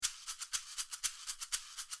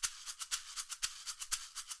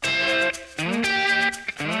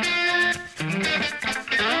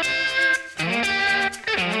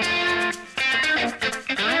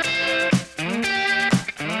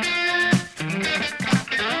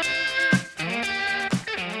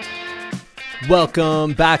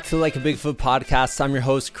Welcome back to Like a Bigfoot podcast. I'm your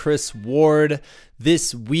host, Chris Ward.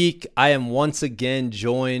 This week, I am once again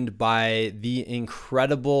joined by the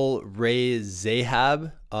incredible Ray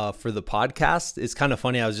Zahab for the podcast. It's kind of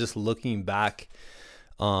funny. I was just looking back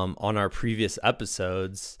on our previous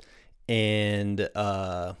episodes, and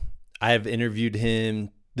I have interviewed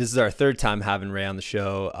him. This is our third time having Ray on the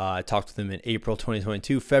show. I talked with him in April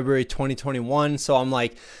 2022, February 2021. So I'm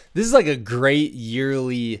like, this is like a great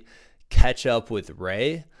yearly catch up with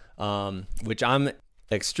Ray, which I'm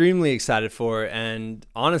extremely excited for and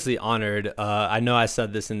honestly honored. I know I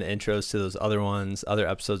said this in the intros to those other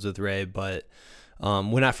episodes with Ray, but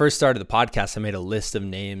when I first started the podcast, I made a list of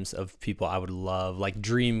names of people I would love, like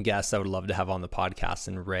dream guests I would love to have on the podcast,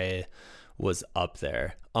 and Ray was up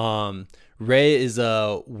there. Ray is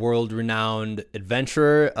a world-renowned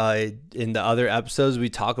adventurer. In the other episodes, we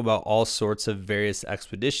talk about all sorts of various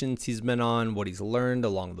expeditions he's been on, what he's learned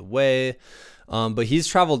along the way. But he's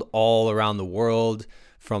traveled all around the world,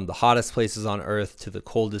 from the hottest places on Earth to the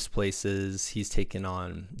coldest places. He's taken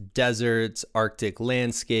on deserts, Arctic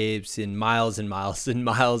landscapes, in miles and miles and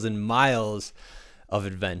miles and miles of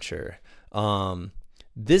adventure.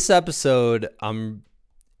 This episode,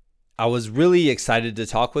 I was really excited to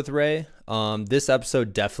talk with Ray. This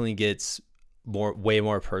episode definitely gets way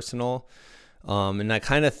more personal. And I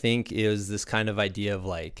kind of think it was this kind of idea of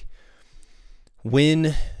like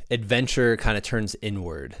when adventure kind of turns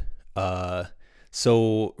inward.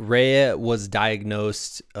 So Ray was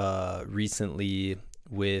diagnosed recently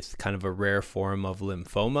with kind of a rare form of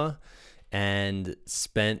lymphoma and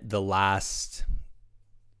spent the last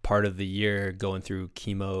part of the year going through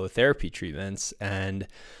chemotherapy treatments, and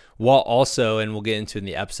while also, and we'll get into in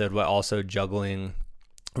the episode, while also juggling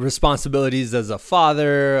responsibilities as a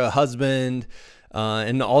father, a husband,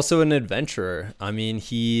 and also an adventurer. I mean,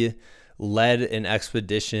 he led an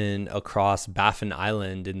expedition across Baffin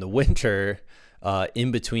Island in the winter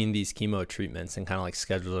in between these chemo treatments and kind of like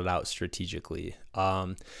scheduled it out strategically.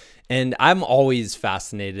 And I'm always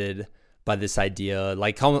fascinated by this idea,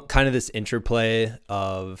 like kind of this interplay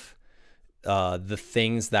of the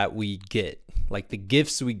things that we get, like the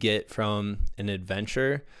gifts we get from an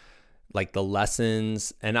adventure, like the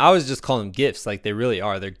lessons. And I always just call them gifts, like they really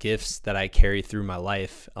are. They're gifts that I carry through my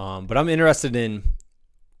life. But I'm interested in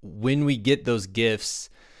when we get those gifts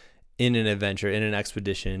in an adventure, in an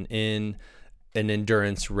expedition, in an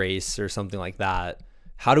endurance race or something like that.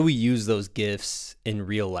 How do we use those gifts in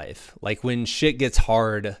real life? Like when shit gets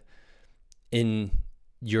hard in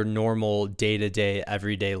your normal day-to-day,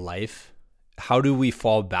 everyday life, how do we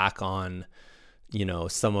fall back on,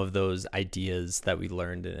 some of those ideas that we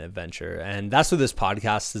learned in adventure? And that's what this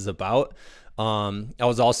podcast is about. I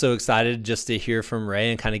was also excited just to hear from Ray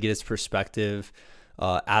and kind of get his perspective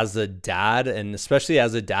as a dad, and especially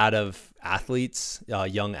as a dad of athletes,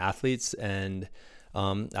 young athletes. And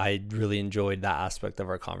I really enjoyed that aspect of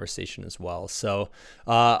our conversation as well. So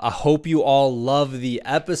I hope you all love the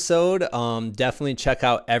episode. Definitely check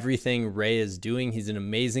out everything Ray is doing. He's an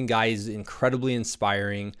amazing guy. He's incredibly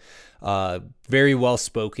inspiring, very well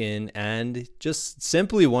spoken, and just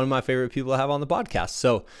simply one of my favorite people to have on the podcast.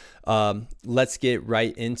 So let's get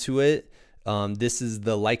right into it. This is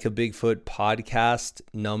the Like a Bigfoot podcast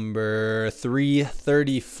number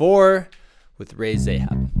 334 with Ray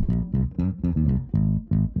Zahab.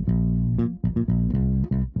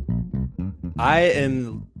 I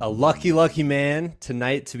am a lucky man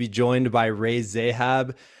tonight to be joined by Ray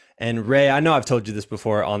Zahab. And Ray, I know I've told you this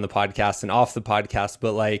before on the podcast and off the podcast,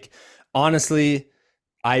 but like, honestly,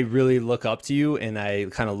 I really look up to you, and I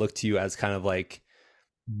kind of look to you as kind of like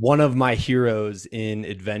one of my heroes in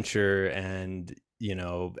adventure and,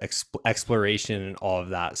 exploration and all of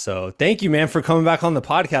that. So thank you, man, for coming back on the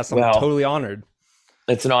podcast. I'm totally honored.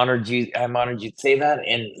 It's an honor. I'm honored you'd say that.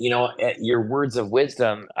 And, your words of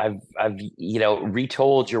wisdom, I've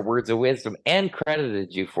retold your words of wisdom and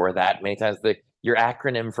credited you for that many times. Your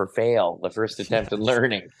acronym for FAIL, the first attempt at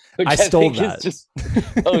learning. Which I stole that.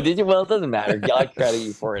 Oh, did you? Well, it doesn't matter. I credit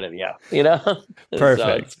you for it. Yeah. Perfect. So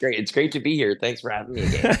it's great. It's great to be here. Thanks for having me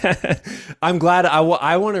again. I'm glad. I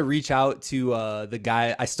want to reach out to the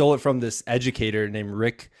guy. I stole it from this educator named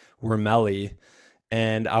Rick Wormelli.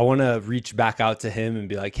 And I want to reach back out to him and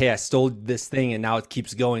be like, hey, I stole this thing and now it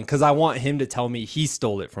keeps going. Because I want him to tell me he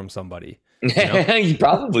stole it from somebody. You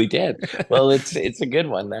probably did. Well, it's a good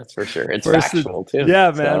one, that's for sure. It's factual too. Yeah,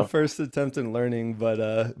 man. So. First attempt in learning,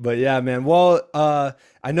 but yeah, man. Well,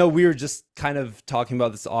 I know we were just kind of talking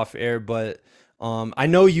about this off air, but I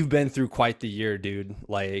know you've been through quite the year, dude.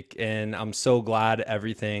 Like, and I'm so glad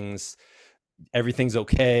everything's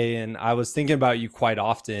okay. And I was thinking about you quite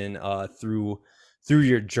often through through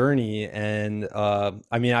your journey. And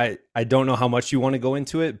I mean, I don't know how much you want to go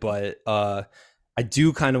into it, but I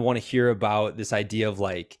do kind of want to hear about this idea of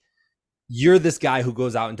like, you're this guy who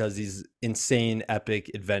goes out and does these insane epic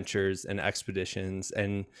adventures and expeditions,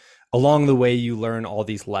 and along the way you learn all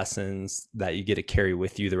these lessons that you get to carry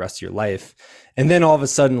with you the rest of your life. And then all of a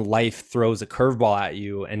sudden life throws a curveball at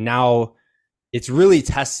you, and now it's really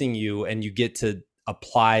testing you, and you get to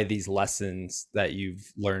apply these lessons that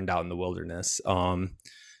you've learned out in the wilderness.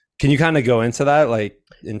 Can you kind of go into that, like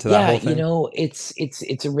into that Yeah, whole thing?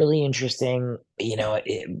 it's a really interesting,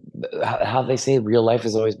 how they say real life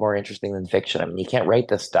is always more interesting than fiction. I mean, you can't write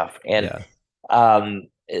this stuff. And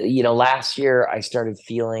Yeah. last year I started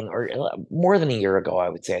feeling, or more than a year ago, I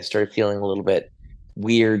would say, I started feeling a little bit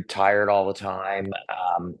weird, tired all the time.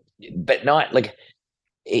 But not like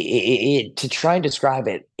to try and describe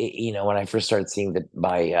it, when I first started seeing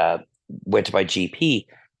my went to my GP,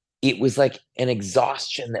 it was like an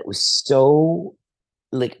exhaustion that was so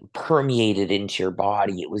like permeated into your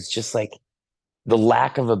body. It was just like the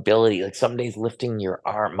lack of ability. Like some days lifting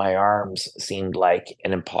my arms seemed like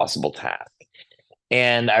an impossible task.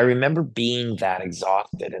 And I remember being that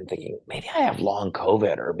exhausted and thinking, maybe I have long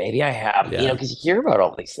COVID, or maybe I have, Yeah. because you hear about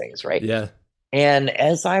all these things, right? Yeah. And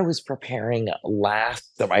as I was preparing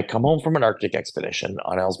last summer, I come home from an Arctic expedition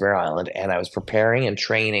on Ellesmere Island, and I was preparing and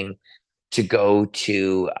training to go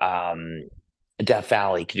to Death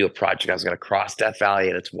Valley to do a project. I was going to cross Death Valley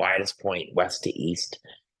at its widest point, west to east,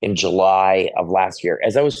 in July of last year.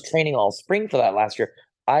 As I was training all spring for that last year,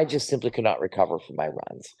 I just simply could not recover from my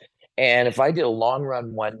runs. And if I did a long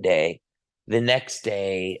run one day, the next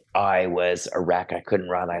day I was a wreck. I couldn't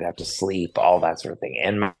run. I'd have to sleep, all that sort of thing.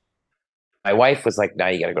 And my wife was like, "Now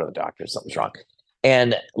you got to go to the doctor. Something's wrong."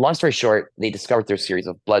 And long story short, they discovered through a series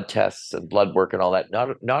of blood tests and blood work and all that.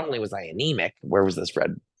 Not only was I anemic, where was this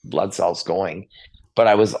red blood cells going, but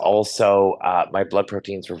I was also my blood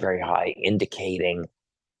proteins were very high, indicating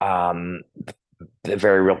um, the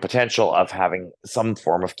very real potential of having some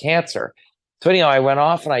form of cancer. So anyhow, I went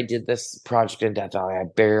off and I did this project in Death Valley. I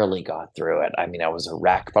barely got through it. I mean, I was a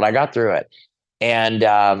wreck, but I got through it. And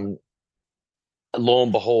lo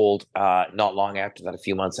and behold, not long after that, a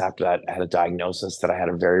few months after that, I had a diagnosis that I had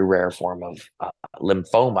a very rare form of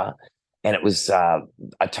lymphoma. And it was a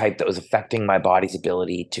type that was affecting my body's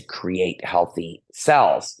ability to create healthy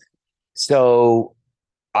cells. So,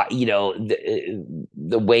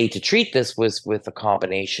 the way to treat this was with a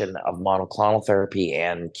combination of monoclonal therapy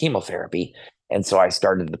and chemotherapy. And so I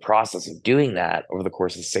started the process of doing that over the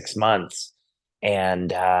course of 6 months.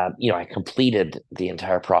 And, I completed the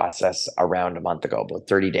entire process around a month ago, about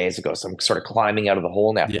 30 days ago. So I'm sort of climbing out of the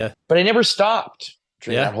hole now. Yeah. But I never stopped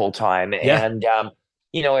during Yeah. that whole time. Yeah. And,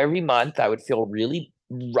 every month I would feel really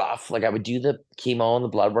rough. Like I would do the chemo and the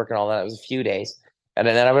blood work and all that. It was a few days. And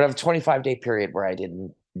then I would have a 25-day period where I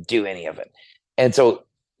didn't do any of it. And so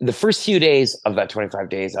the first few days of that 25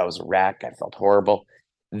 days, I was a wreck. I felt horrible.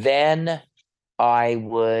 Then I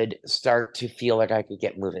would start to feel like I could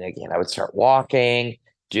get moving again. I would start walking,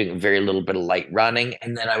 doing a very little bit of light running.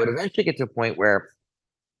 And then I would eventually get to a point where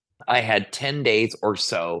I had 10 days or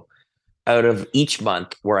so out of each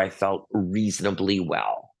month where I felt reasonably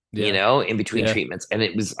well, Yeah. in between Yeah. treatments. And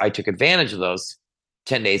I took advantage of those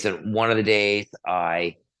 10 days. And one of the days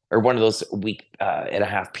or one of those week and a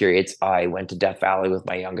half periods, I went to Death Valley with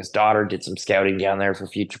my youngest daughter, did some scouting down there for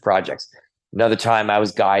future projects. Another time I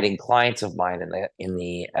was guiding clients of mine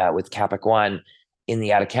with Capic One in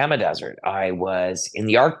the Atacama Desert. I was in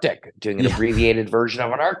the Arctic doing an Yeah. abbreviated version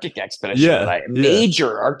of an Arctic expedition Yeah. Yeah.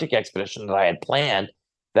 major Arctic expedition that I had planned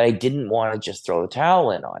that I didn't want to just throw the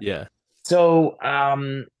towel in on. Yeah. So,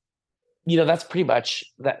 that's pretty much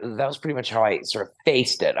that was pretty much how I sort of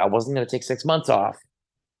faced it. I wasn't going to take 6 months off,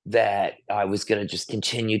 that I was going to just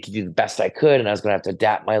continue to do the best I could, and I was going to have to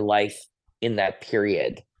adapt my life in that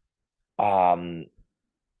period, and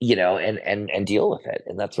deal with it.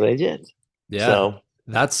 And that's what I did. Yeah. So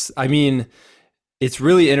I mean, it's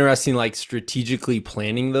really interesting, like strategically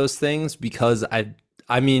planning those things, because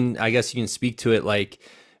I mean, I guess you can speak to it, like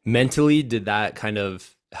mentally, did that kind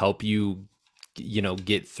of help you,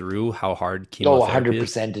 get through how hard chemotherapy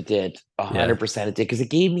is? 100% it did. Yeah. 100% it did, because it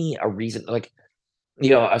gave me a reason. Like,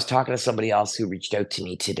 I was talking to somebody else who reached out to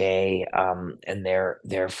me today, and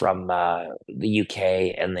they're from the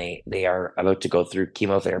UK, and they are about to go through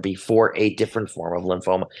chemotherapy for a different form of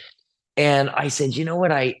lymphoma. And I said, you know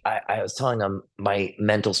what? I was telling them my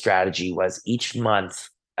mental strategy was each month,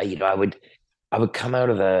 I would come out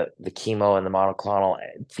of the chemo and the monoclonal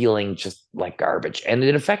feeling just like garbage, and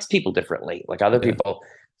it affects people differently. Like other Yeah. people,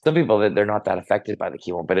 some people that they're not that affected by the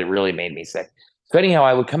chemo, but it really made me sick. So anyhow,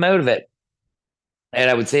 I would come out of it And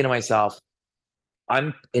I would say to myself,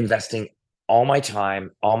 I'm investing all my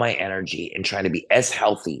time, all my energy in trying to be as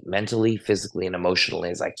healthy mentally, physically, and emotionally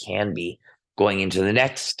as I can be going into the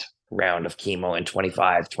next round of chemo in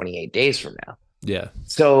 25, 28 days from now. Yeah.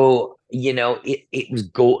 So, it was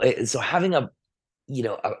goal. So having a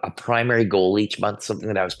primary goal each month, something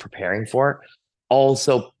that I was preparing for,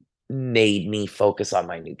 also made me focus on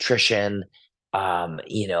my nutrition,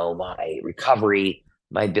 my recovery,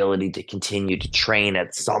 my ability to continue to train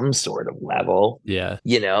at some sort of level, Yeah.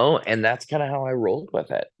 and that's kind of how I rolled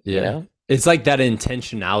with it. Yeah. It's like that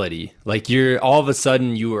intentionality. Like you're all of a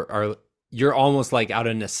sudden you're almost like out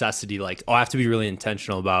of necessity, like, oh, I have to be really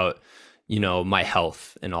intentional about, my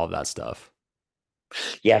health and all that stuff.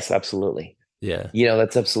 Yes, absolutely. Yeah.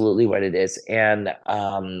 That's absolutely what it is. And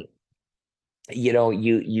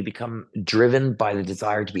you become driven by the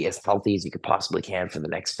desire to be as healthy as you could possibly can for the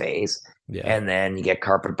next phase. Yeah. And then you get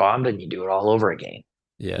carpet bombed and you do it all over again,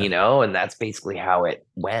 Yeah. and that's basically how it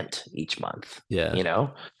went each month, Yeah.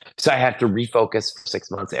 So I had to refocus for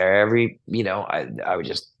 6 months I would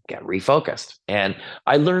just get refocused. And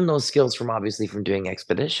I learned those skills from doing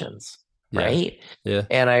expeditions, Yeah. right? Yeah.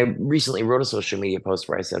 And I recently wrote a social media post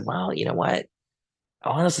where I said, well, you know what?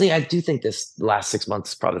 Honestly, I do think this last 6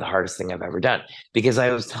 months is probably the hardest thing I've ever done, because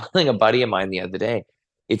I was telling a buddy of mine the other day,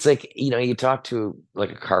 it's like, you talk to like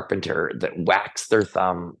a carpenter that whacks their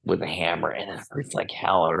thumb with a hammer and it hurts like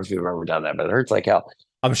hell. I don't know if you've ever done that, but it hurts like hell.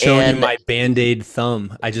 I'm showing you And my Band-Aid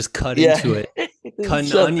thumb. I just cut into yeah, it, cutting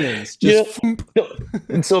so, onions. you Just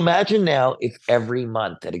know, so imagine now if every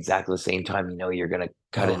month at exactly the same time, you're going to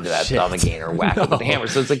cut oh into that thumb shit. again or whack it with the No. hammer.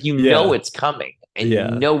 So it's like, Yeah. it's coming and you Yeah.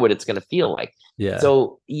 know what it's going to feel like. Yeah.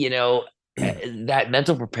 So, that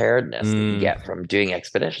mental preparedness that you Mm, get from doing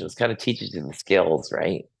expeditions kind of teaches you the skills,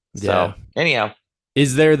 right? yeah. So, anyhow,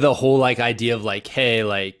 Is there the whole like idea of like, hey,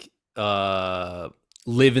 like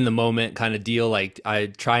live in the moment kind of deal? Like I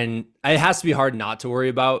try and it has to be hard not to worry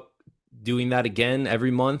about doing that again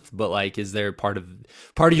every month, but like is there part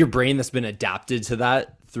of your brain that's been adapted to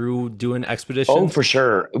that through doing oh, expeditions? for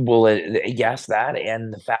sure. Well, yes, that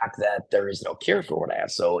and the fact that there is no cure for what I have.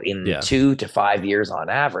 So, in Yeah. 2 to 5 years on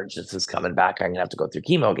average, this is coming back. I'm gonna have to go through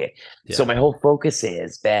chemo again. So, Yeah. my whole focus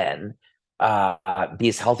is been be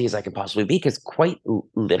as healthy as I can possibly be, because quite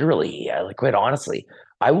literally, like quite honestly,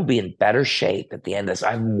 I will be in better shape at the end of this.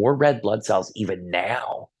 I have more red blood cells even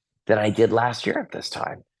now than I did last year at this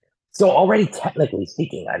time. So, already technically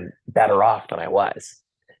speaking, I'm better off than I was.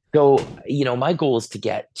 So, my goal is to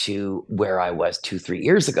get to where I was 2, 3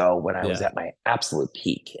 years ago when I was Yeah. at my absolute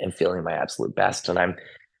peak and feeling my absolute best. And I'm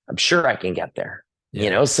sure I can get there.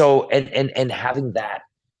 Yeah. So and having that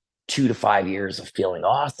 2 to 5 years of feeling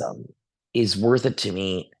awesome is worth it to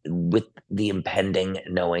me, with the impending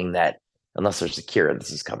knowing that unless there's a cure,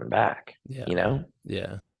 this is coming back, Yeah. you know?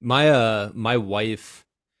 Yeah. My wife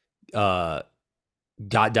uh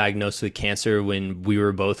got diagnosed with cancer when we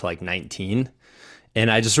were both like 19. And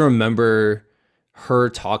I just remember her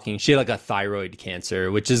talking. She had like a thyroid cancer,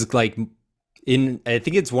 which is like I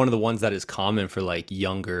think it's one of the ones that is common for like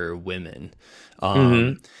younger women.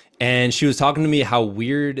 Mm-hmm. And she was talking to me how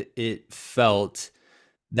weird it felt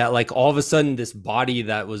that like all of a sudden this body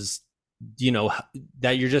that was, you know,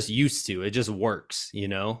 that you're just used to, it just works,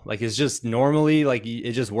 like it's just normally like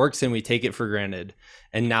it just works and we take it for granted.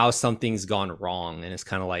 And now something's gone wrong and it's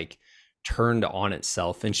kind of like turned on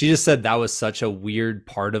itself. And she just said that was such a weird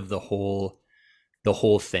part of the whole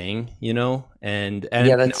thing, Yeah, and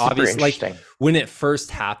that's super obviously like interesting. when it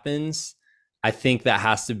first happens, I think that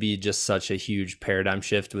has to be just such a huge paradigm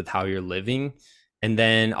shift with how you're living. And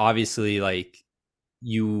then obviously like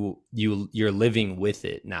you're living with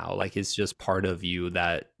it now, like it's just part of you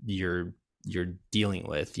that you're dealing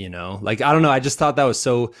with, like I don't know, I just thought that was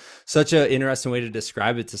such an interesting way to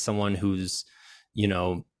describe it to someone who's you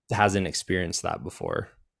know hasn't experienced that before.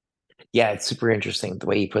 Yeah, it's super interesting the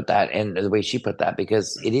way you put that and the way she put that,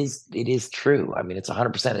 because it is true. I mean, it's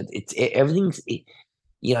 100%. Everything's.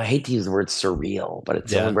 I hate to use the word surreal, but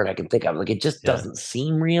it's the only Yeah. word I can think of. Like, it just Yeah. doesn't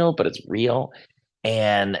seem real, but it's real.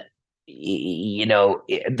 And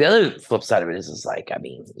the other flip side of it is like, I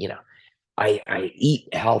mean, I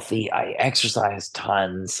eat healthy, I exercise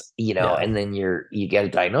tons, Yeah. and then you get a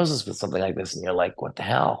diagnosis with something like this, and you're like, what the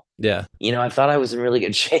hell? Yeah. I thought I was in really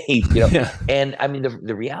good shape, Yeah. and I mean,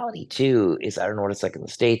 the reality too is, I don't know what it's like in the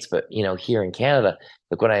States, but here in Canada,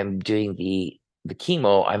 like when I'm doing the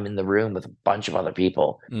chemo, I'm in the room with a bunch of other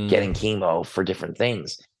people getting Mm, chemo for different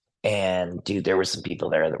things. And dude, there were some people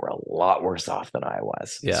there that were a lot worse off than I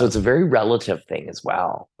was. So yeah. it's a very relative thing as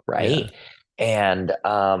well, Yeah. right? And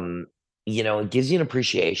it gives you an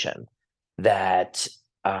appreciation that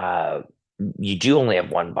uh you do only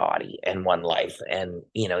have one body and one life, and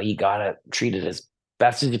you gotta treat it as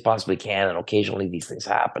best as you possibly can. And occasionally these things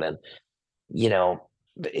happen, and you know,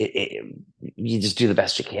 you just do the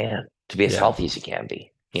best you can to be as Yeah. healthy as you can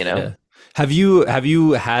be. You know. Yeah. Have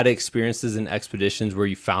you had experiences in expeditions where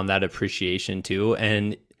you found that appreciation too?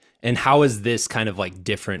 And how is this kind of like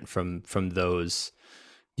different from those?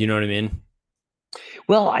 You know what I mean?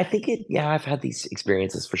 Well, I think yeah, I've had these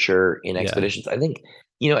experiences for sure in Yeah. expeditions. I think,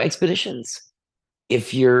 expeditions,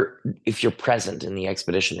 if you're present in the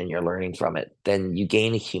expedition and you're learning from it, then you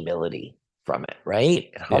gain a humility from it, right?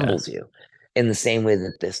 It Yeah. humbles you in the same way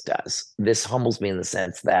that this does. This humbles me in the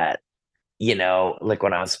sense that, like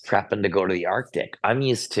when I was prepping to go to the Arctic, I'm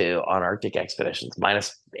used to on Arctic expeditions,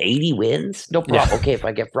 minus 80 winds, no Yeah. problem. Okay, if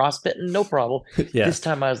I get frostbitten, no problem. Yeah. This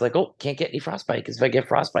time I was like, oh, can't get any frostbite because if I get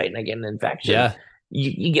frostbite and I get an infection, Yeah.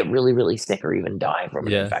 you get really, really sick or even die from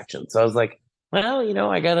an Yeah. infection. So I was like, well,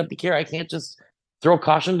 I gotta be careful. I can't just throw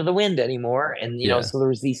caution to the wind anymore. And Yeah. so there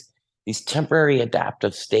was these temporary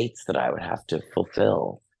adaptive states that I would have to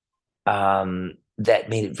fulfill, that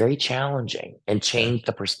made it very challenging and Yeah. changed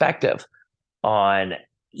the perspective on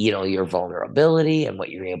your vulnerability and what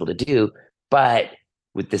you're able to do, but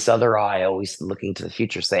with this other eye always looking to the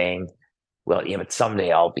future saying, well, yeah, but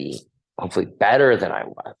someday I'll be hopefully better than I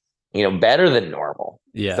was, better than normal.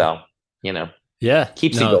 Yeah. So Yeah.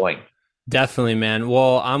 keeps you No, going. definitely, man.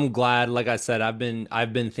 Well, I'm glad. Like I said, I've been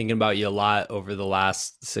thinking about you a lot over the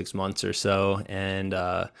last 6 months or so, and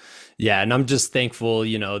yeah, and I'm just thankful,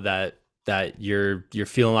 that you're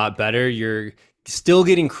feeling a lot better. You're still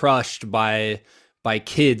getting crushed by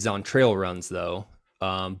kids on trail runs, though,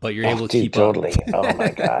 but you're Oh, able to dude, keep up. totally. Oh my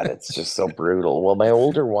God, it's just so brutal. Well, my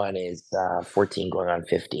older one is 14 going on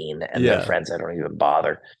 15, and their Yeah, friends, I don't even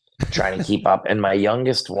bother trying to keep up. And my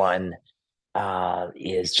youngest one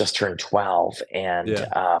is just turned 12. And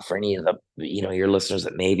yeah, for any of the, your listeners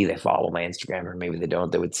that maybe they follow my Instagram or maybe they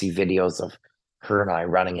don't, they would see videos of her and I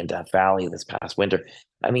running in Death Valley this past winter.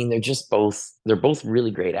 I mean, they're both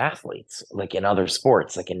really great athletes, like in other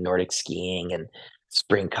sports, like in Nordic skiing and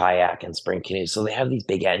spring kayak and spring canoe. So they have these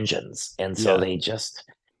big engines. And so yeah,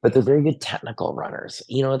 but they're very good technical runners.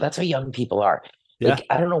 That's how young people are. yeah, Like,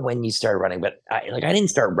 I don't know when you started running, but I didn't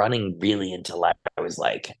start running really until I was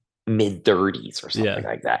like mid 30s or something yeah,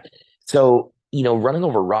 like that. So, running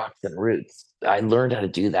over rocks and roots, I learned how to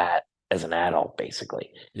do that as an adult,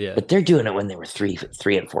 basically. yeah, But they're doing it when they were 3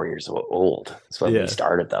 and 4 years old. That's when we yeah,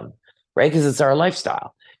 started them, right? Because it's our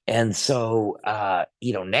lifestyle. And so,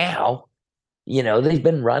 now, they've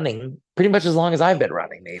been running pretty much as long as I've been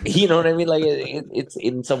running, maybe. You know what I mean? Like it's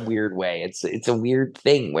in some weird way. It's a weird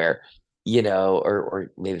thing where,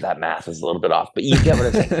 or maybe that math is a little bit off, but you get what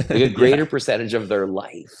I'm saying. Like a yeah, greater percentage of their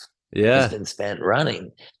life has yeah, been spent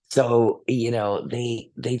running. So, they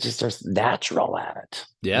just are natural at it.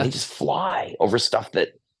 And they yeah. just fly over stuff that,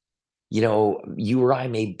 you or I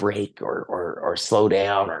may break or slow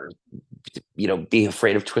down or, be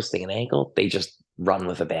afraid of twisting an ankle. They just run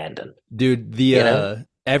with abandon, Dude, the you know?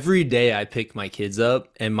 every day I pick my kids up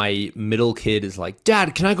and my middle kid is like,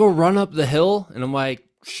 "Dad, can I go run up the hill?" And I'm like,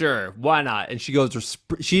 "Sure, why not?" And she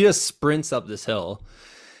just sprints up this hill.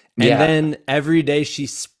 And Yeah. then every day she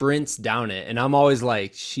sprints down it. And I'm always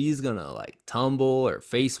like, she's gonna like tumble or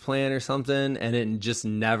face plant or something. And it just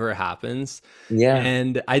never happens. Yeah.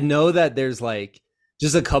 And I know that there's like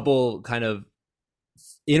just a couple kind of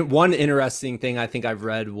one interesting thing I think I've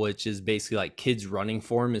read, which is basically like kids running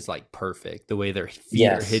form is like perfect, the way their feet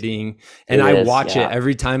are Yes, hitting. And it I is. watch it Yeah.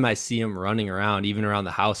 every time I see them running around, even around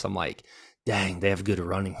the house. I'm like, dang, they have good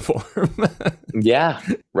running form. Yeah.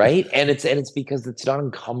 Right. And it's because it's not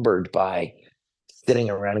encumbered by sitting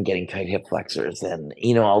around and getting tight hip flexors and,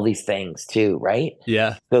 all these things too. Right.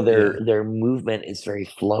 Yeah. So Yeah. their movement is very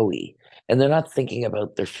flowy, and they're not thinking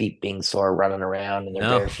about their feet being sore running around in their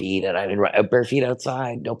bare No. feet. And I mean, bare feet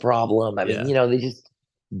outside, no problem. I mean, Yeah. they just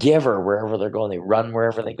give her wherever they're going. They run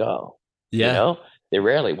wherever they go. You Yeah. know, they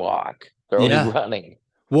rarely walk. They're always Yeah. running.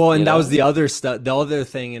 Well, You and that was know. the other stuff, the other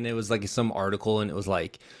thing, and it was like some article, and it was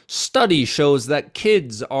like study shows that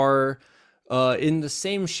kids are in the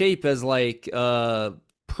same shape as like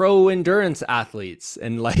pro endurance athletes,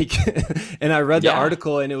 and like, and I read the Yeah.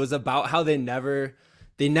 article, and it was about how they never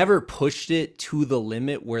pushed it to the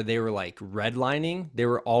limit where they were like redlining. They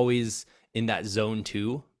were always in that zone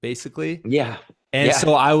two, basically. Yeah. And Yeah.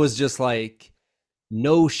 so I was just like,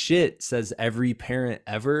 no shit, says every parent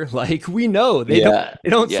ever. Like we know they don't Yeah. they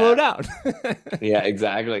don't slow Yeah. down. Yeah.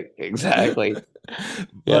 Exactly. Exactly. But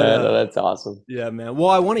Yeah. No, that's awesome. yeah, man. Well,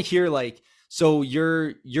 I want to hear like so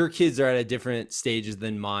your kids are at a different stages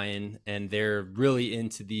than mine and they're really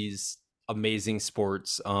into these amazing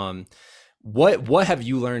sports. What have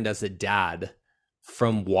you learned as a dad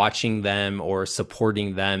from watching them or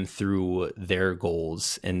supporting them through their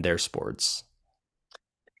goals and their sports?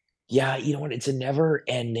 Yeah, you know what? It's a never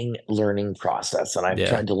ending learning process. And I've Yeah.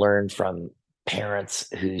 tried to learn from parents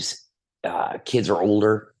whose kids are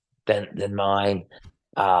older than mine,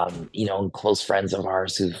 and close friends of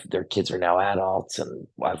ours who their kids are now adults, and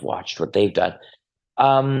I've watched what they've done.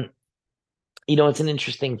 Um, it's an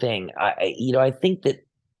interesting thing. I think that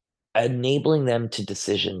enabling them to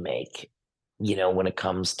decision make, when it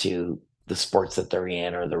comes to the sports that they're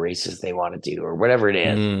in or the races they want to do or whatever it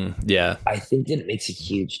is, Yeah. I think that it makes a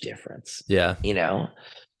huge difference, Yeah. you know?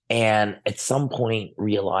 And at some point,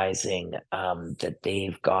 realizing that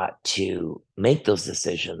they've got to make those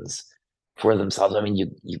decisions for themselves. I mean,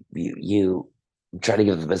 you try to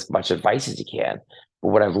give them as much advice as you can, but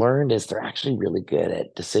what I've learned is they're actually really good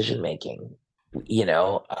at decision making. You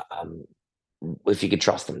know, um, if you could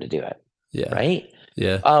trust them to do it, Yeah. right?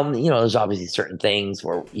 Yeah. There's obviously certain things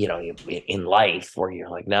where, in life where you're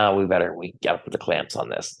like, no, we got to put the clamps on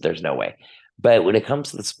this. There's no way. But when it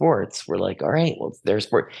comes to the sports, we're like, all right, well, it's their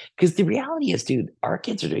sport. Because the reality is, dude, our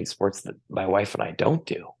kids are doing sports that my wife and I don't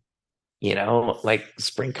do, like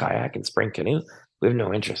spring kayak and spring canoe. We have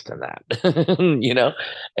no interest in that,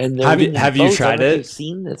 and they're Have you in these have you boats. I don't tried know if you've it?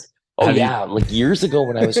 seen this. Oh, Have you yeah. Like years ago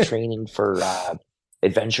when I was training for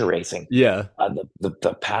adventure racing, Yeah.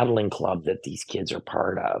 the paddling club that these kids are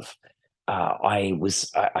part of,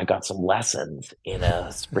 I got some lessons in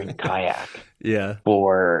a sprint kayak Yeah.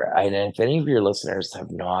 and if any of your listeners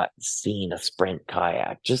have not seen a sprint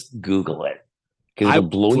kayak, just Google it because I it'll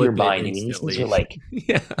would blow your flip it mind. I mean, these things are instantly. like,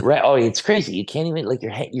 Yeah. right. Oh, it's crazy. You can't even like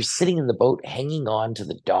you're sitting in the boat hanging on to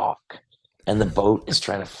the dock and the boat is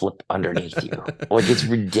trying to flip underneath you. Like it's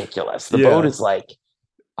ridiculous. The boat Yeah. is like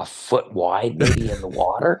a foot wide, maybe in the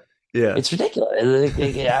water. Yeah. It's ridiculous.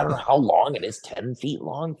 I don't know how long it is, 10 feet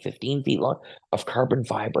long, 15 feet long of carbon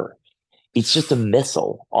fiber. It's just a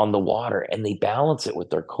missile on the water, and they balance it with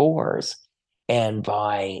their cores. And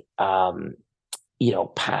by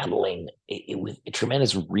paddling with a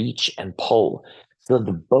tremendous reach and pull, so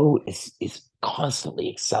the boat is constantly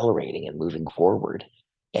accelerating and moving forward.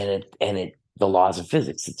 And the laws of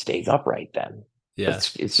physics, it stays upright then. Yeah.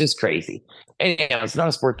 It's just crazy. And it's not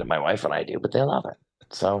a sport that my wife and I do, but they love it.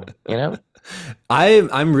 So,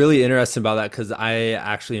 I'm really interested about that because I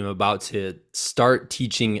actually am about to start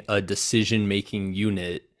teaching a decision making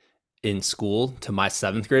unit in school to my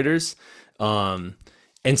seventh graders. Um,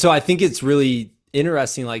 and so I think it's really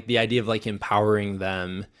interesting, like the idea of like empowering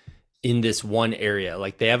them in this one area.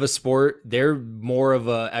 Like they have a sport, they're more of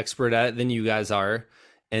a expert at it than you guys are.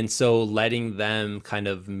 And so letting them kind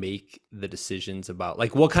of make the decisions about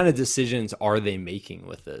like what kind of decisions are they making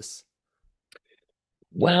with this?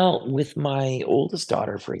 well, with my oldest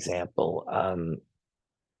daughter, for example,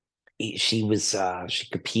 she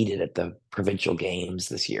competed at the provincial games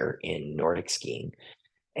this year in Nordic skiing,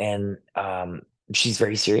 and she's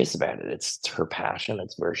very serious about it. It's her passion.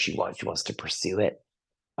 It's where she wants to pursue it.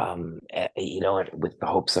 With the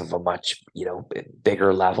hopes of a much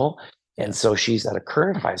bigger level. And Yeah. so she's at a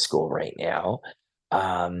current high school right now,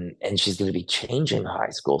 and she's going to be changing high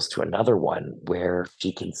schools to another one where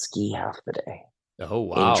she can ski half the day Oh, in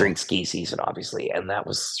wow. during ski season, obviously. And that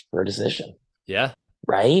was her decision. Yeah.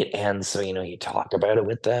 Right. And so, you talk about it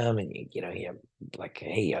with them and you like,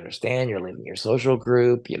 hey, you understand you're leaving your social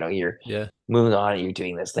group, you're Yeah. moving on and you're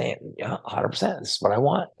doing this thing. Yeah, 100%. This is what I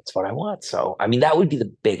want. It's what I want. So, I mean, that would be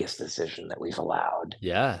the biggest decision that we've allowed,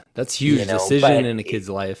 Yeah. That's huge decision but in a kid's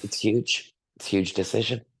life. it's huge. It's a huge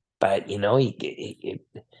decision. But,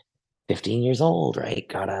 15 years old, right?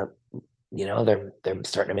 They're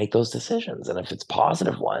starting to make those decisions. And if it's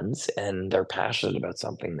positive ones and they're passionate about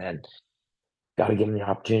something, then got to give them the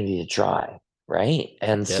opportunity to try, right?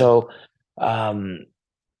 And Yeah. so, um,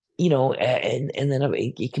 and then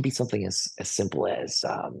it can be something as simple as,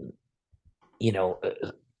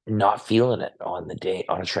 not feeling it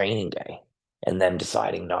on a training day, and then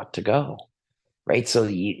deciding not to go, right? So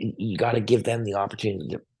you got to give them the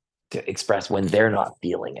opportunity to express when they're not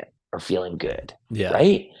feeling it or feeling good, Yeah.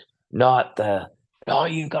 right? Not the oh,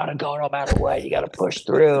 you got to go no matter what. You got to push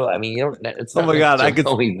through. I mean, it's Oh not my God. necessarily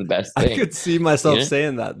always the best I thing, could see myself you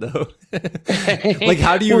saying that though. Like,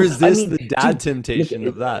 how do you well, I resist mean, the dad dude, look, temptation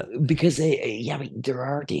of that? because yeah, I mean, there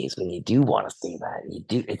are days when you do want to say that. You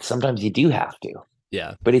do. It's sometimes you do have to,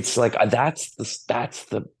 Yeah. but it's like that's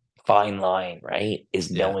the fine line, right?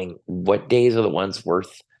 Is Yeah. knowing what days are the ones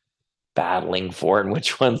worth battling for and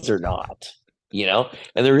which ones are not.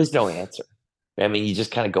 And there is no answer. I mean, you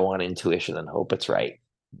just kind of go on intuition and hope it's right.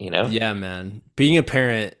 Yeah, man. Being a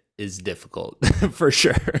parent is difficult for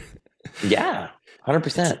sure. Yeah,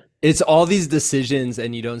 100%. It's all these decisions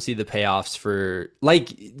and you don't see the payoffs for like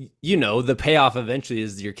the payoff eventually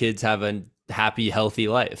is your kids have a happy healthy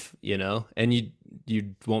life, and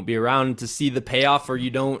you won't be around to see the payoff, or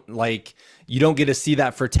you don't get to see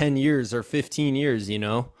that for 10 years or 15 years.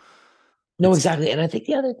 No, It's exactly. And I think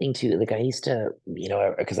the other thing too, like I used to,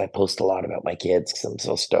 because I post a lot about my kids because I'm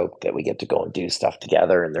so stoked that we get to go and do stuff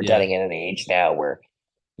together, and they're yeah, getting at an age now where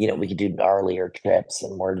we could do gnarlier trips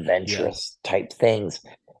and more yeah, adventurous type things.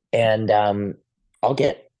 And I'll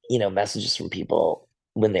get, messages from people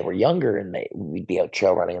when they were younger and we'd be out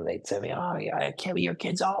trail running and they'd say to me, "Oh yeah, Kevin, your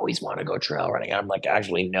kids always want to go trail running." I'm like,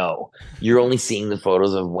 actually, no. You're only seeing the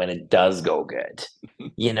photos of when it does go good,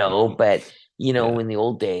 but yeah, in the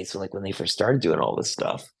old days, so like when they first started doing all this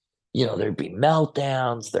stuff, there'd be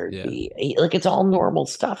meltdowns, there'd yeah, be like it's all normal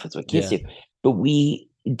stuff. It's what kids yeah, do. But we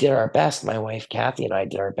did our best. My wife, Kathy, and I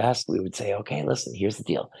did our best. We would say, okay, listen, here's the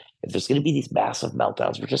deal. If there's going to be these massive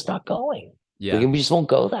meltdowns, we're just not going. yeah, We just won't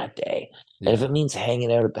go that day. And if yeah. it means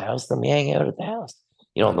hanging out at the house, then we hang out at the house.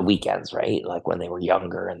 I On the know. weekends, right? Like when they were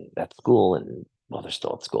younger and at school, and well, they're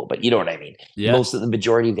still at school, but you know what I mean. Yeah, Most of the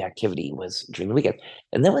majority of the activity was during the weekend.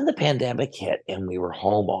 And then when the pandemic hit and we were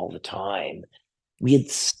home all the time, we had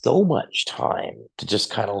so much time to just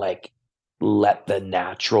kind of like let the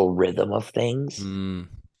natural rhythm of things mm,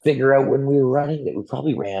 figure out when we were running that we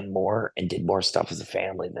probably ran more and did more stuff as a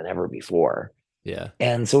family than ever before. yeah,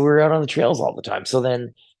 And so we were out on the trails all the time. So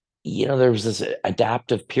then, there was this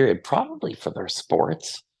adaptive period, probably for their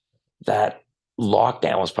sports, that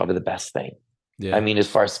lockdown was probably the best thing. I yeah, mean, as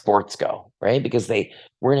far as sports go, right? Because they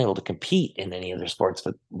weren't able to compete in any other sports,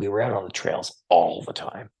 but we were out on the trails all the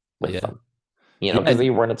time with yeah, them, because yeah. they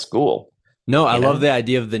weren't at school, No, I you love know? the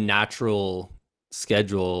idea of the natural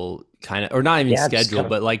schedule kind of, or not even Yeah, just schedule, kind of,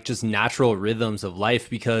 but like just natural rhythms of life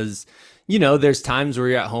because, there's times where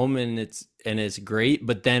you're at home and it's great,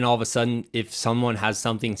 but then all of a sudden, if someone has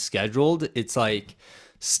something scheduled, it's like,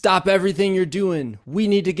 stop everything you're doing. We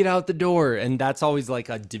need to get out the door. And that's always like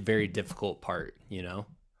a very difficult part.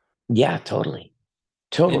 yeah, totally.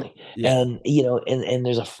 And Totally. yeah. And and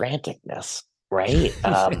there's a franticness, right?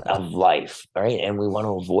 Of life, right? And we want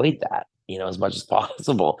to avoid that, as much as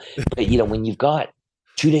possible. But when you've got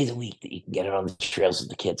 2 days a week that you can get it on the trails with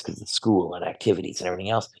the kids because of school and activities and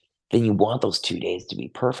everything else, then you want those 2 days to be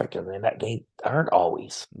perfect. And then they aren't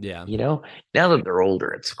always, Yeah. you know. Now that they're older,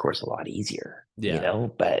 it's of course a lot easier, Yeah.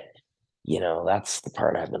 but that's the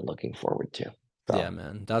part I've been looking forward to. Yeah, So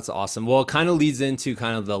man, that's awesome. Well, it kind of leads into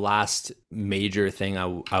kind of the last major thing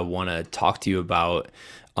I want to talk to you about.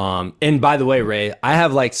 And by the way, Ray, I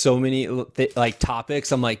have like so many like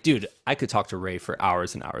topics. I'm like, dude, I could talk to Ray for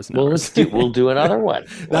hours and hours and well, hours. we'll do another one.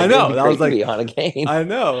 I Like it would know. be That was great to like, be on again. I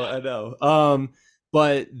know.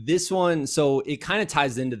 But this one, so it kind of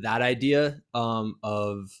ties into that idea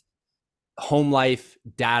of home life,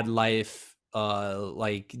 dad life,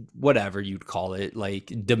 like whatever you'd call it,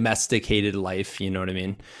 like domesticated life, you know what I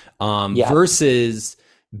mean? Yeah. Versus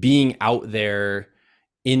being out there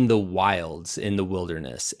in the wilds, in the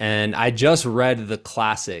wilderness. And I just read the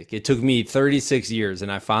classic. It took me 36 years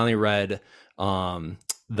and I finally read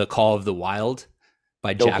The Call of the Wild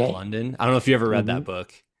by Jack Okay. London. I don't know if you ever read Hmm. that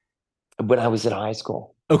book. When I was in high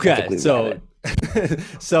school, I think Okay, we read so it.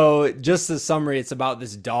 so just a summary, it's about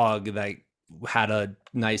this dog that had a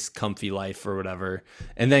nice comfy life or whatever,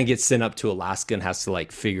 and then gets sent up to Alaska and has to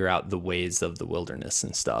like figure out the ways of the wilderness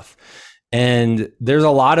and stuff. And there's a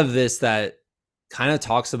lot of this that kind of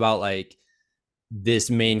talks about like this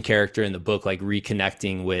main character in the book like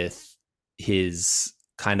reconnecting with his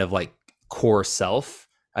kind of like core self,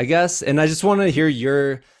 I guess. And I just want to hear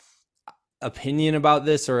your opinion about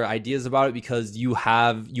this or ideas about it because you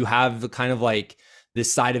have the kind of like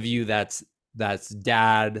this side of you that's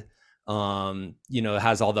dad,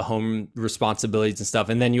 has all the home responsibilities and stuff,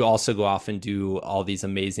 and then you also go off and do all these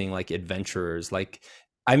amazing like adventurers. Like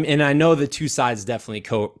I know the two sides definitely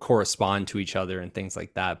correspond to each other and things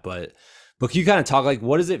like that, but can you kind of talk like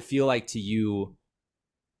what does it feel like to you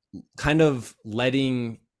kind of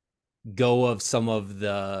letting go of some of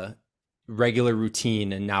the regular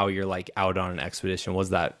routine and now you're like out on an expedition? What does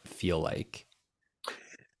that feel like?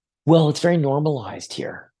 Well, it's very normalized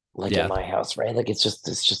here, like in Yeah. my house, right? Like it's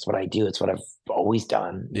just what I do. It's what I've always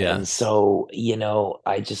done. Yeah. And so,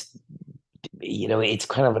 I just, it's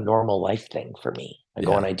kind of a normal life thing for me. I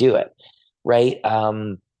go Yeah. and I do it. Right.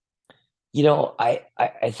 I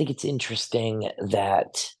think it's interesting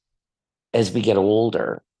that as we get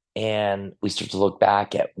older and we start to look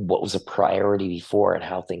back at what was a priority before and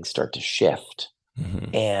how things start to shift. Hmm.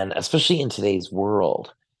 And especially in today's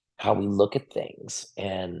world, how we look at things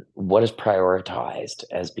and what is prioritized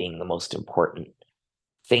as being the most important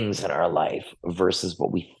things in our life versus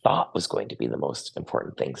what we thought was going to be the most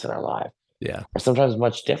important things in our life Yeah. are sometimes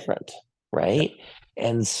much different, Yeah. right?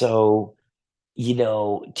 And so,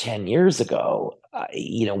 10 years ago,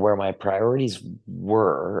 where my priorities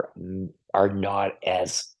are not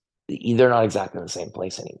they're not exactly in the same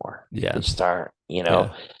place anymore. They Yeah. just aren't,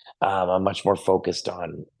 Yeah. I'm much more focused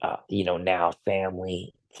on, now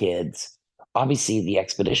family, kids, obviously the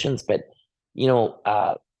expeditions, but, you know,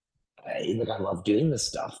 uh, look, I love doing this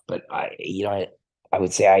stuff, but I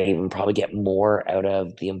would say I even probably get more out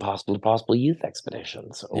of the Impossible to Possible Youth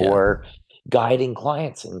expeditions Yeah. or guiding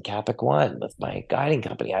clients in Capic One with my guiding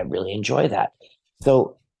company. I really enjoy that.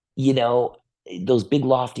 So, you know, those big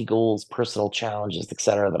lofty goals, personal challenges, et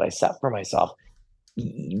cetera, that I set for myself,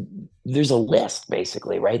 there's a list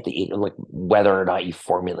basically, right? Like whether or not you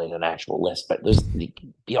formulate an actual list, but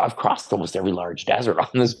I've crossed almost every large desert on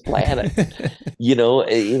this planet. Like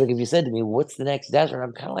if you said to me, "What's the next desert?"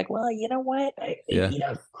 I'm kind of like, "Well, you know what? Yeah.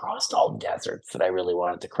 I've crossed all deserts that I really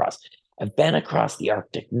wanted to cross. I've been across the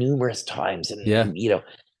Arctic numerous times, and Yeah.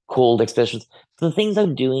 cold expeditions. So the things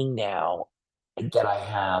I'm doing now that I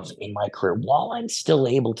have in my career, while I'm still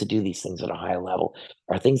able to do these things at a high level,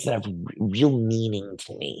 are things that have real meaning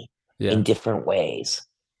to me in Yeah. different ways,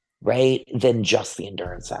 right? Than just the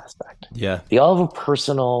endurance aspect. Yeah. They all have a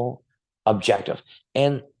personal objective.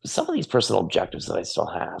 And some of these personal objectives that I still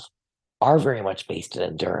have are very much based in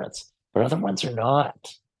endurance, but other ones are not.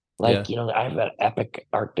 Yeah. Like, I have an epic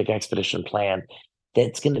Arctic expedition plan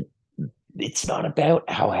that's it's not about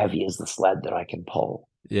how heavy is the sled that I can pull,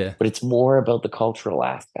 Yeah. but it's more about the cultural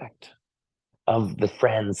aspect of the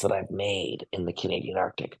friends that I've made in the Canadian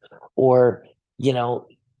Arctic. Or, you know,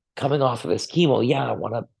 coming off of this chemo, yeah, I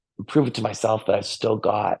want to prove it to myself that I've still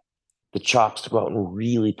got the chops to go out and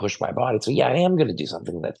really push my body. So yeah, I am going to do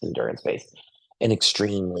something that's endurance based and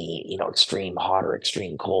extremely, extreme hot or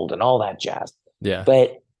extreme cold and all that jazz. Yeah.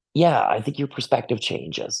 But yeah, I think your perspective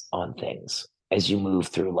changes on things as you move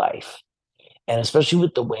through life. And especially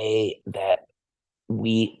with the way that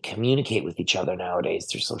we communicate with each other nowadays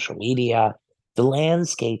through social media, the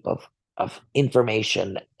landscape of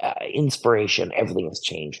information, inspiration, everything has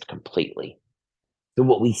changed completely. So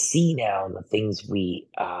what we see now, and the things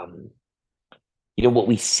what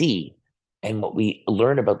we see, and what we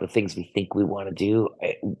learn about the things we think we want to do,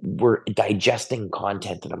 we're digesting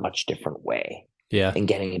content in a much different way Yeah. and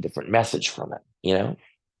getting a different message from it.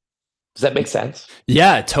 Does that make sense?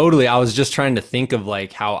 Yeah, totally. I was just trying to think of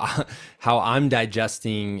like how how I'm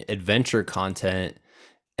digesting adventure content,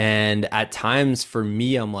 and at times for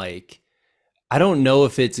me I'm like I don't know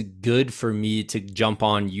if it's good for me to jump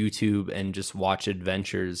on YouTube and just watch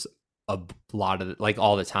adventures a lot of like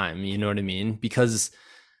all the time, you know what I mean? Because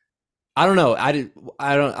I don't know. I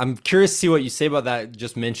don't. I'm curious to see what you say about that.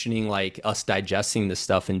 Just mentioning like us digesting this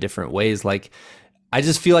stuff in different ways. Like, I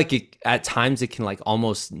just feel like at times it can like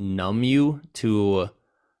almost numb you to Yeah.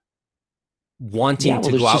 wanting Well, to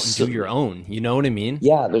there's go out and just do your own. You know what I mean?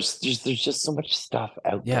 yeah, there's just so much stuff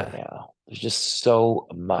out there Yeah. now. There's just so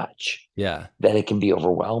much Yeah. that it can be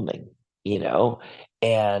overwhelming, you know?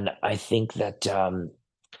 And I think that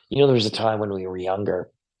there was a time when we were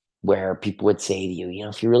younger where people would say to you,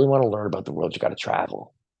 if you really want to learn about the world, you got to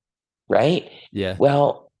travel, right? Yeah.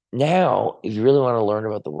 Well, now, if you really want to learn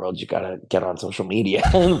about the world, you got to get on social media,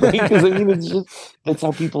 right? Because I mean, that's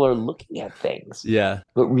how people are looking at things. Yeah.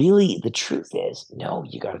 But really, the truth is, no,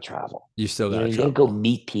 you got to travel. You still gotta You got to go travel.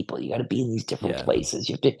 meet people. You got to be in these different Yeah. places.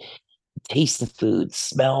 You have to taste the food,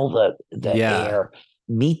 smell the Yeah. air,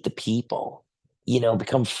 meet the people,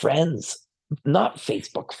 become friends, not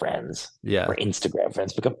Facebook friends Yeah. or Instagram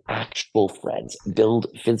friends, become actual friends, build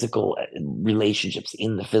physical relationships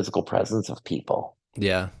in the physical presence of people.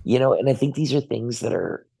 Yeah. And I think these are things that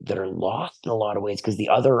are lost in a lot of ways because the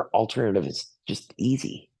other alternative is just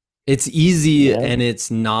easy, It's you easy and know?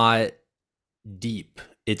 it's not deep.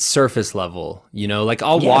 It's surface level, you know? Like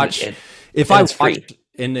I'll Yeah, watch if and I it's watch free.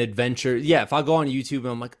 an adventure, yeah, if I go on YouTube and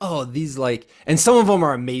I'm like, "Oh, these like," and some of them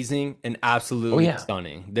are amazing and Oh absolutely yeah.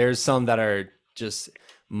 stunning. There's some that are just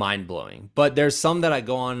mind-blowing. But there's some that I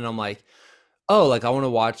go on and I'm like, "Oh, like I want to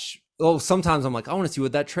watch." Oh, sometimes I'm like, "I want to see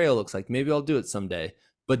what that trail looks like. Maybe I'll do it someday."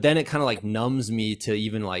 But then it kind of like numbs me to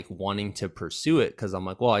even like wanting to pursue it because I'm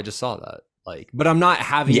like, "Well, I just saw that." Like, but I'm not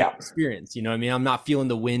having the Yeah. experience, you know what I mean? I'm not feeling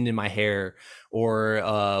the wind in my hair or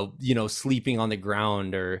sleeping on the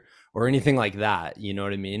ground or anything like that, you know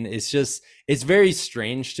what I mean? It's just it's very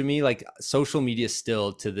strange to me. Like social media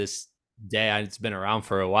still to this day, it's been around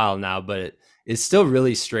for a while now, but it's still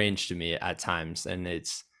really strange to me at times, and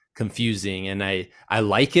confusing, and I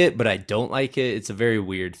like it, but I don't like it. It's a very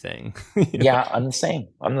weird thing. You know? Yeah, I'm the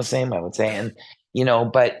same, I would say. And,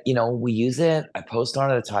 but, we use it. I post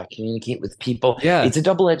on it. I communicate with people. Yeah, It's a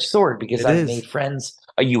double-edged sword because it I've made is. friends.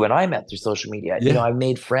 You and I met through social media. Yeah, I've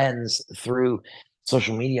made friends through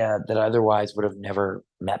social media that I otherwise would have never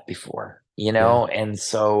met before, yeah. and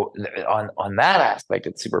so on that aspect,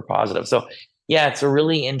 it's super positive. So yeah, it's a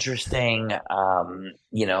really interesting,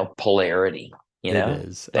 polarity, It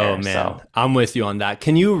is. Oh there. man, So. I'm with you on that.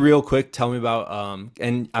 Can you real quick tell me about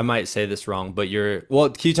and I might say this wrong, but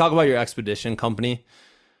can you talk about your expedition company?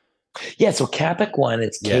 Yeah, so Capic One,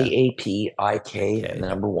 it's Yeah. KAPIK, and the Okay.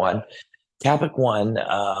 number one. Capic One,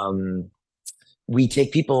 we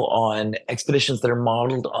take people on expeditions that are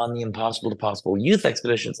modeled on the Impossible to Possible youth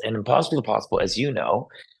expeditions. And Impossible to Possible, as you know,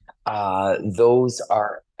 those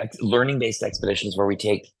are learning-based expeditions where we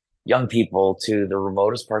take young people to the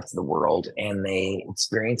remotest parts of the world and they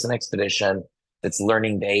experience an expedition that's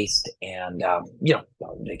learning-based. And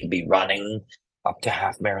they can be running up to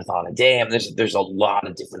half marathon a day. I mean, there's a lot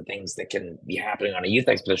of different things that can be happening on a youth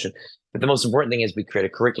expedition. But the most important thing is we create a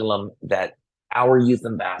curriculum that our youth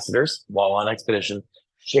ambassadors, while on expedition,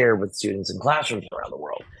 share with students in classrooms around the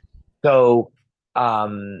world. So,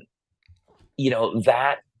 um,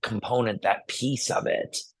 that component, that piece of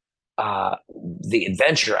it, the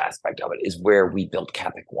adventure aspect of it is where we built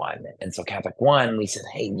Capic One. And so Capic One, we said,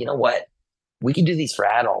 hey, you know what? We can do these for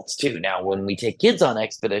adults too. Now, when we take kids on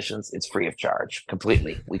expeditions, it's free of charge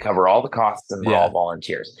completely. We cover all the costs and we're all Yeah.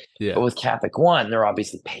 volunteers. But Yeah. with Capic One, they're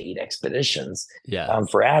obviously paid expeditions Yeah.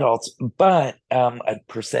 for adults, but a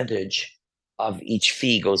percentage of each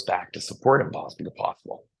fee goes back to support Impossible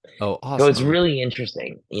Possible. Oh, So it's awesome. really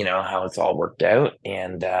interesting, how it's all worked out.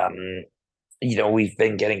 And, we've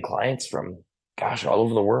been getting clients from, gosh, all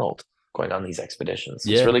over the world going on these expeditions.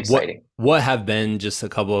 So it's Yeah. really What exciting. what have been just a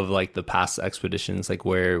couple of like the past expeditions? Like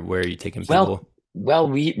where are you taking Well, people?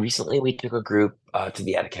 we recently we took a group to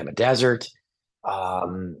the Atacama Desert.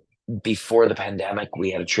 Um, Before the pandemic,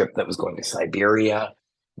 we had a trip that was going to Siberia.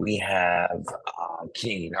 We have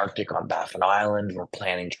Canadian Arctic on Baffin Island. We're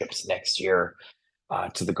planning trips next year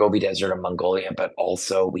to the Gobi Desert of Mongolia, but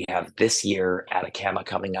also we have this year Atacama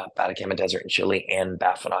coming up, Atacama Desert in Chile, and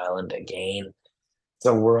Baffin Island again.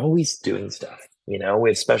 So we're always doing stuff. We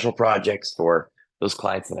have special projects for those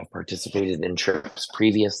clients that have participated in trips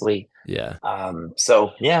previously. Yeah.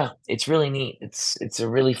 So yeah, it's really neat. It's a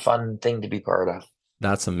really fun thing to be part of.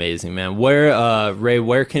 That's amazing, man. Ray,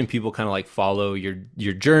 where can people kind of like follow your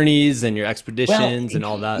journeys and your Well, expeditions and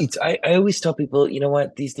all that? I always tell people, you know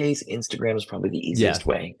what, these days Instagram is probably the Yeah. easiest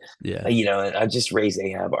way. Yeah. And I just Ray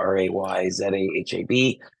Zahab,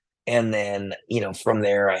 RayZahab, and then from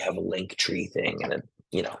there I have a link tree thing, and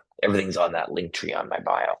everything's on that link tree on my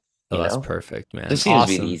bio. Oh, You that's know, perfect, man. this seems to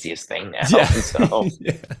be the Awesome. easiest thing now. Yeah. So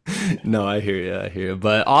Yeah. No, I hear you. I hear you.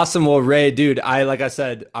 But awesome. Well, Ray, dude, like I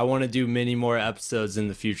said, I want to do many more episodes in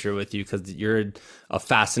the future with you because you're a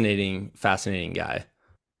fascinating guy.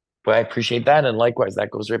 But I appreciate that. And likewise, that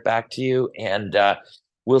goes right back to you. And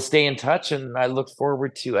we'll stay in touch. And I look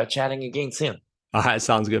forward to chatting again soon. All right,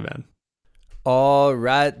 sounds good, man. All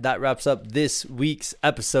right, that wraps up this week's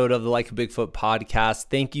episode of the Like a Bigfoot podcast.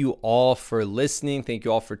 Thank you all for listening. Thank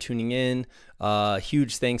you all for tuning in.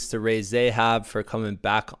 Huge thanks to Ray Zahab for coming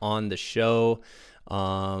back on the show.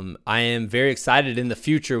 I am very excited. In the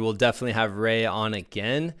future, we'll definitely have Ray on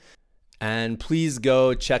again. And please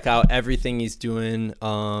go check out everything he's doing.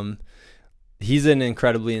 He's an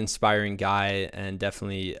incredibly inspiring guy and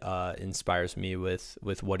definitely inspires me with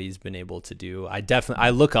what he's been able to do.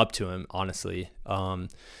 I look up to him, honestly.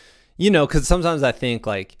 Because sometimes I think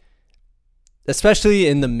like, especially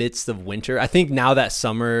in the midst of winter, I think now that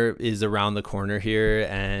summer is around the corner here,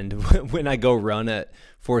 and when I go run at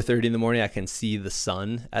 4:30 in the morning, I can see the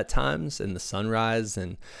sun at times and the sunrise,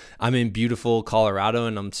 and I'm in beautiful Colorado,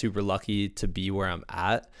 and I'm super lucky to be where I'm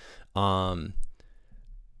at.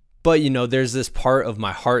 But there's this part of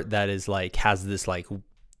my heart that is like has this like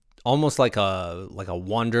almost like a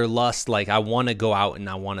wanderlust. Like I want to go out and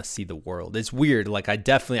I want to see the world. It's weird. Like I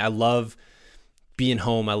love being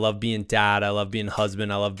home. I love being dad. I love being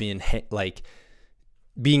husband. I love being like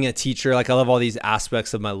being a teacher. Like I love all these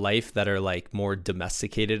aspects of my life that are like more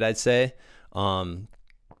domesticated, I'd say.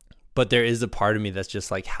 But there is a part of me that's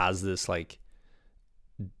just like has this like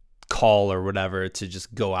call or whatever to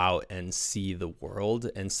just go out and see the world.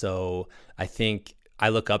 And so I think I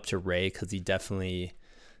look up to Ray because he definitely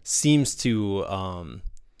seems to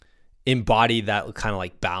embody that kind of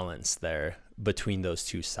like balance there between those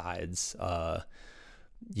two sides.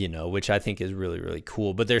 which I think is really, really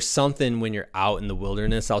cool. But there's something when you're out in the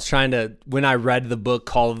wilderness. When I read the book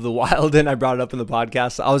Call of the Wild and I brought it up in the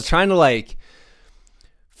podcast, I was trying to like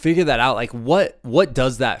figure that out. Like what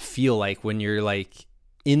does that feel like when you're like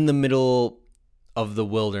in the middle of the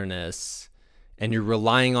wilderness and you're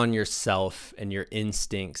relying on yourself and your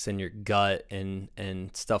instincts and your gut and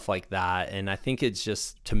stuff like that. And I think it's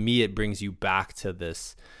just, to me, it brings you back to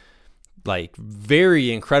this like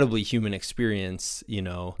very incredibly human experience,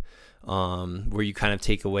 where you kind of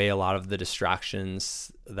take away a lot of the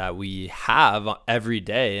distractions that we have every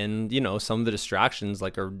day. And, some of the distractions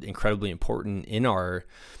like are incredibly important in our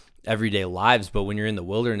everyday lives. But when you're in the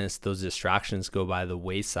wilderness, those distractions go by the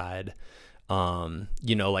wayside.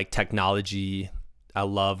 Like technology, I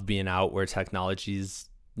love being out where technology's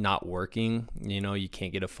not working. You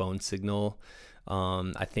can't get a phone signal.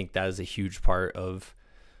 I think that is a huge part of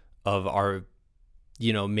our,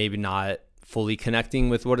 maybe not fully connecting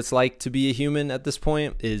with what it's like to be a human at this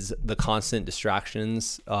point, is the constant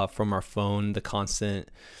distractions from our phone, the constant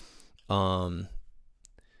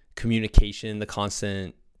communication, the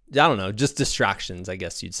constant, I don't know, just distractions, I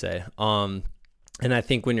guess you'd say. And I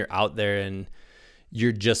think when you're out there and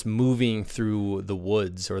you're just moving through the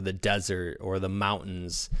woods or the desert or the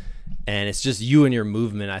mountains, and it's just you and your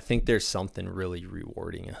movement, I think there's something really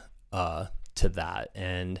rewarding to that.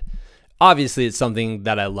 And obviously it's something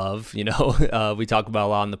that I love. We talk about a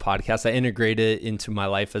lot on the podcast. I integrate it into my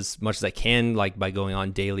life as much as I can, like by going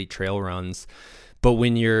on daily trail runs. But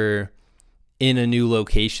when you're in a new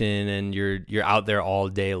location and you're out there all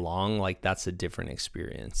day long, like that's a different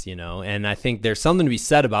experience, and I think there's something to be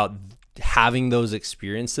said about having those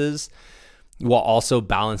experiences while also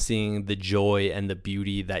balancing the joy and the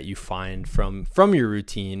beauty that you find from your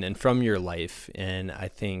routine and from your life. And I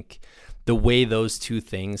think the way those two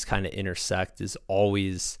things kind of intersect is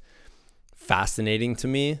always fascinating to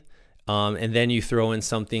me. And then you throw in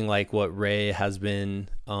something like what Ray has been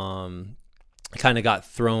kind of got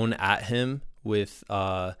thrown at him with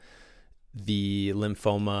the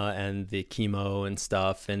lymphoma and the chemo and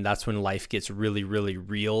stuff. And that's when life gets really, really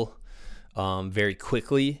real very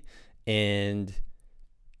quickly. And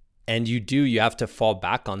you have to fall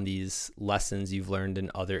back on these lessons you've learned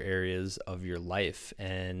in other areas of your life.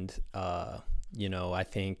 And, I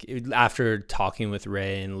think after talking with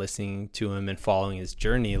Ray and listening to him and following his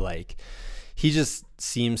journey, like he just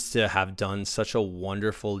seems to have done such a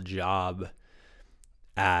wonderful job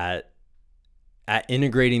at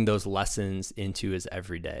integrating those lessons into his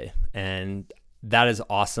everyday. And that is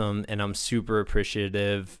awesome. And I'm super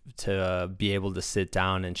appreciative to be able to sit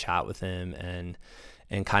down and chat with him and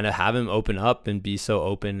kind of have him open up and be so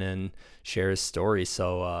open and share his story.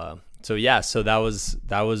 So that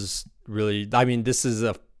was really, I mean, this is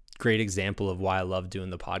a great example of why I love doing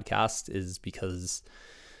the podcast, is because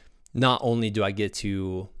not only do I get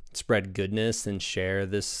to spread goodness and share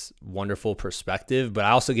this wonderful perspective, but I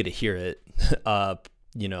also get to hear it,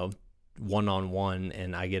 one-on-one,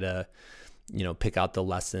 and I get to, pick out the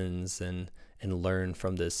lessons and learn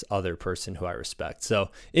from this other person who I respect. So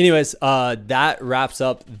anyways, that wraps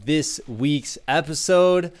up this week's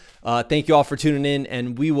episode. Thank you all for tuning in,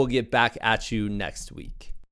 and we will get back at you next week.